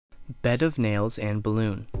Bed of nails and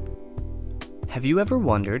balloon. Have you ever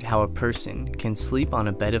wondered how a person can sleep on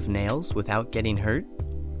a bed of nails without getting hurt?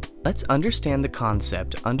 Let's understand the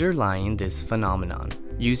concept underlying this phenomenon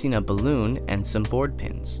using a balloon and some board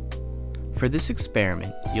pins. For this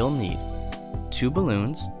experiment, you'll need 2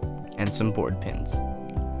 balloons and some board pins.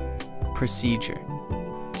 Procedure: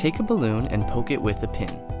 take a balloon and poke it with a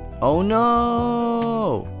pin. Oh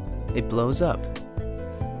no! It blows up.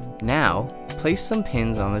 Now, place some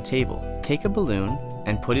pins on the table. Take a balloon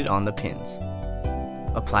and put it on the pins.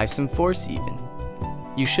 Apply some force even.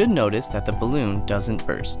 You should notice that the balloon doesn't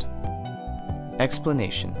burst.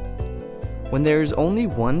 Explanation: when there is only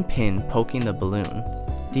one pin poking the balloon,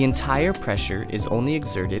 the entire pressure is only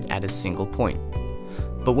exerted at a single point.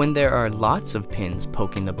 But when there are lots of pins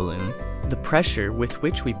poking the balloon, the pressure with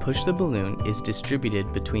which we push the balloon is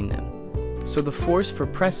distributed between them. So the force for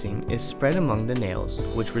pressing is spread among the nails,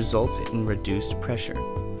 which results in reduced pressure.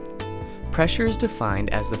 Pressure is defined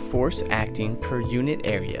as the force acting per unit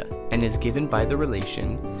area and is given by the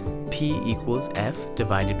relation P equals F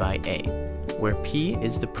divided by A, where P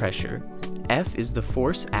is the pressure, F is the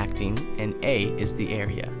force acting, and A is the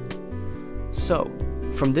area. So,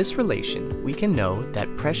 from this relation, we can know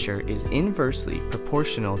that pressure is inversely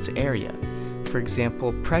proportional to area. For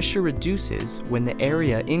example, pressure reduces when the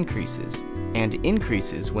area increases, and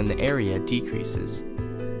increases when the area decreases.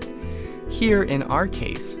 Here, in our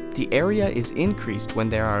case, the area is increased when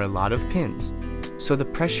there are a lot of pins, so the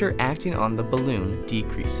pressure acting on the balloon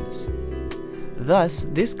decreases. Thus,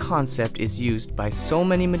 this concept is used by so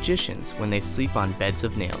many magicians when they sleep on beds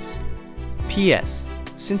of nails. P.S.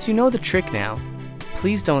 Since you know the trick now,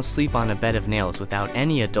 please don't sleep on a bed of nails without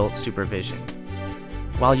any adult supervision.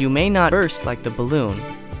 While you may not burst like the balloon,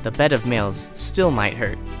 the bed of nails still might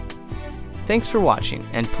hurt. Thanks for watching,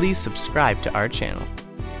 and please subscribe to our channel.